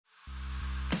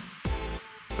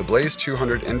The Blaze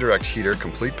 200 Indirect Heater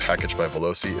Complete Package by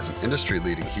Veloci is an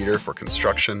industry-leading heater for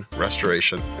construction,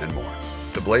 restoration, and more.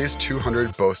 The Blaze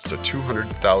 200 boasts a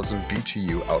 200,000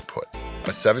 BTU output, a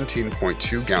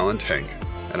 17.2-gallon tank,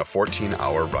 and a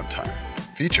 14-hour runtime.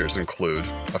 Features include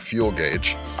a fuel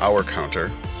gauge, hour counter,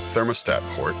 thermostat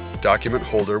port, document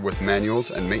holder with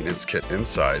manuals and maintenance kit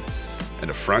inside,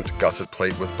 and a front gusset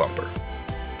plate with bumper.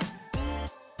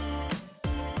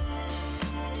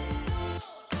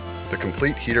 The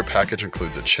complete heater package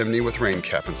includes a chimney with rain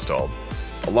cap installed,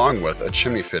 along with a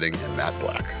chimney fitting in matte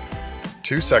black,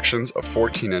 2 sections of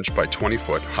 14-inch by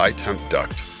 20-foot high-temp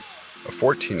duct, a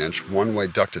 14-inch one-way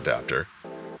duct adapter,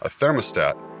 a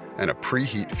thermostat, and a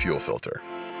preheat fuel filter.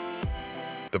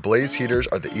 The Blaze heaters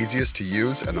are the easiest to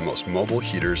use and the most mobile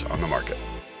heaters on the market.